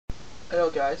Hello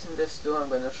guys, in this video I'm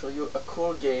going to show you a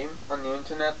cool game on the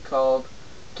internet called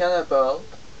Canabalt.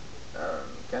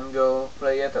 You can go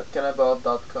play it at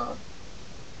canabalt.com.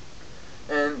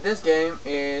 And this game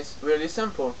is really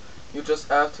simple. You just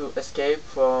have to escape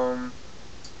from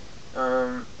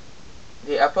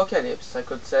the apocalypse, I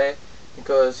could say,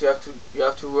 because you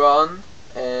have to run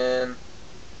and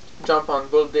jump on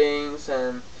buildings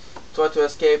and try to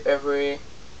escape every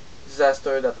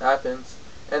disaster that happens.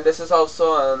 And this is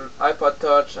also an iPod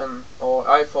Touch and or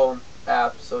iPhone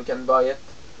app, so you can buy it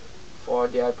for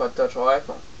the iPod Touch or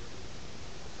iPhone.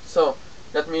 So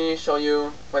let me show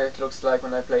you what it looks like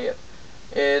when I play it.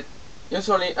 It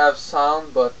usually has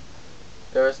sound, but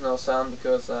there is no sound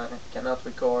because I cannot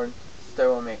record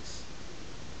stereo mix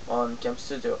on Cam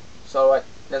Studio. So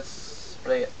let's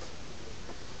play it.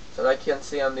 So like you can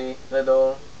see on the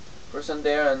little person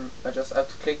there, and I just have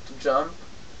to click to jump.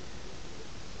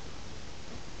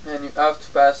 And you have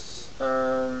to pass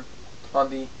on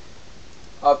the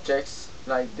objects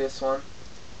like this one.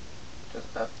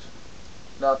 Just have to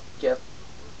not get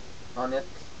on it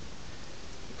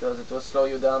because it will slow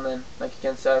you down, and like you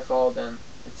can see I fall, and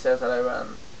it says that I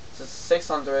ran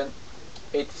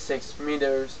 686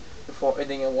 meters before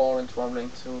hitting a wall and tumbling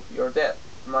to your death,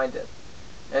 my death.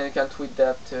 And you can tweet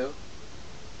that too.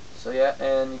 So yeah,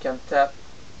 and you can tap,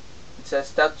 it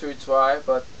says tap to retry,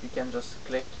 but you can just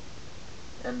click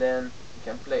and then you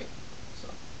can play. So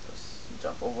just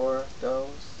jump over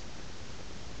those,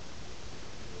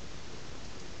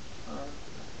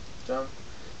 jump,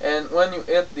 and when you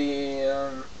hit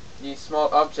the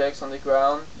small objects on the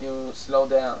ground, you slow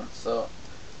down. So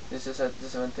this is a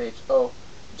disadvantage. Oh,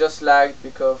 just lagged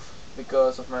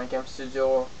because of my Cam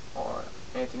Studio or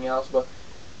anything else, but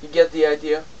you get the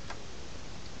idea.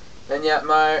 And yeah,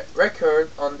 my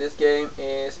record on this game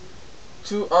is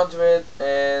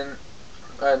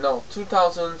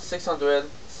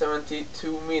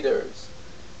 2,672 meters.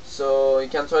 So you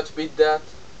can try to beat that.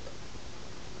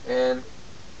 And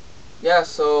yeah,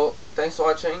 so thanks for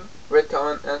watching. Rate,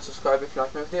 comment, and subscribe if you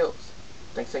like my videos.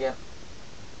 Thanks again.